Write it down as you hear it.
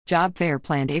Job fair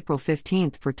planned April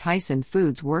 15 for Tyson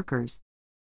Foods workers.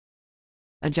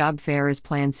 A job fair is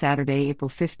planned Saturday, April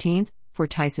 15, for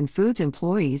Tyson Foods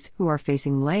employees who are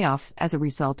facing layoffs as a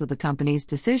result of the company's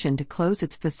decision to close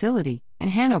its facility in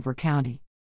Hanover County.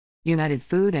 United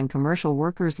Food and Commercial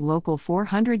Workers Local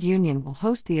 400 Union will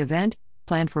host the event,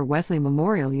 planned for Wesley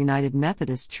Memorial United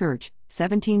Methodist Church,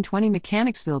 1720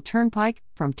 Mechanicsville Turnpike,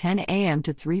 from 10 a.m.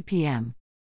 to 3 p.m.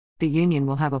 The union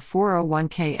will have a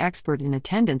 401k expert in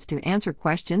attendance to answer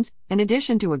questions, in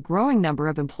addition to a growing number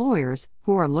of employers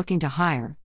who are looking to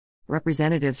hire.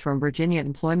 Representatives from Virginia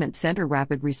Employment Center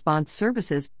Rapid Response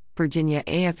Services, Virginia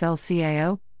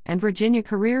AFL-CIO, and Virginia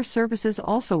Career Services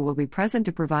also will be present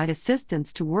to provide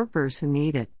assistance to workers who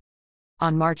need it.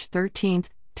 On March 13,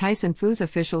 Tyson Foods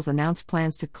officials announced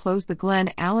plans to close the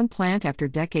Glen Allen plant after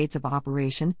decades of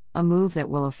operation, a move that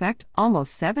will affect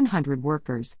almost 700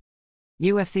 workers.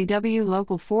 UFCW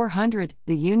Local 400,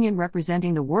 the union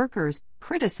representing the workers,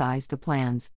 criticized the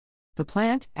plans. The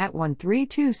plant, at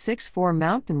 13264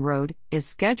 Mountain Road, is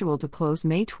scheduled to close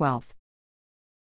May 12.